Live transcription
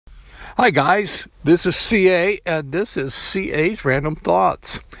Hi guys, this is CA and this is CA's Random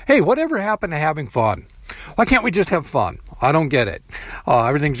Thoughts. Hey, whatever happened to having fun? Why can't we just have fun? I don't get it.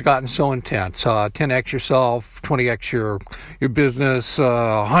 Everything's gotten so intense. 10x yourself, 20x your business,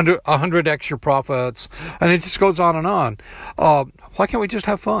 100x your profits, and it just goes on and on. Why can't we just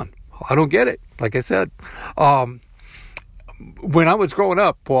have fun? I don't get it. Like I said, when I was growing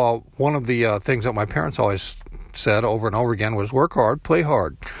up, one of the things that my parents always said over and over again was work hard, play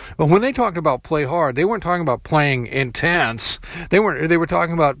hard. But when they talked about play hard, they weren't talking about playing intense. They were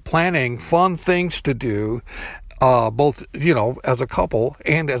talking about planning fun things to do, both, as a couple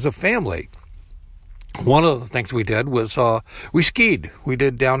and as a family. One of the things we did was we skied. We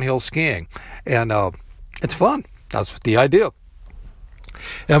did downhill skiing, and it's fun. That's the idea.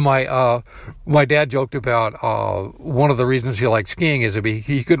 And my dad joked about one of the reasons he liked skiing is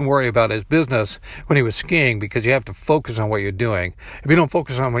he couldn't worry about his business when he was skiing because you have to focus on what you're doing. If you don't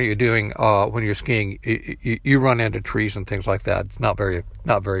focus on what you're doing when you're skiing, you run into trees and things like that. It's not very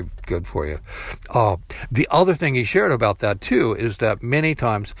good for you. The other thing he shared about that too is that many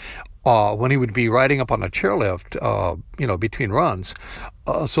times when he would be riding up on a chairlift, between runs,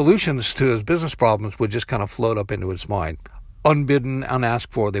 solutions to his business problems would just kind of float up into his mind. Unbidden,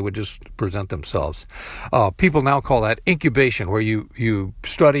 unasked for, they would just present themselves. People now call that incubation, where you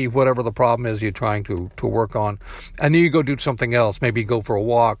study whatever the problem is you're trying to work on, and then you go do something else, maybe go for a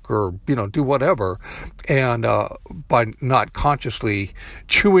walk or, do whatever. And by not consciously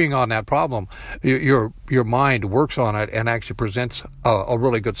chewing on that problem, your mind works on it and actually presents a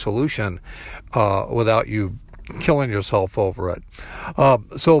really good solution without you killing yourself over it.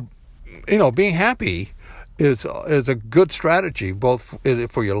 So being happy is a good strategy, both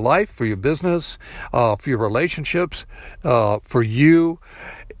for your life, for your business, for your relationships, for you.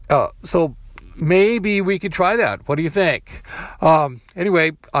 So maybe we could try that. What do you think?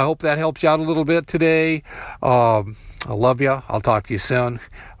 Anyway, I hope that helps you out a little bit today. I love you. I'll talk to you soon.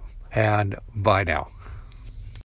 And bye now.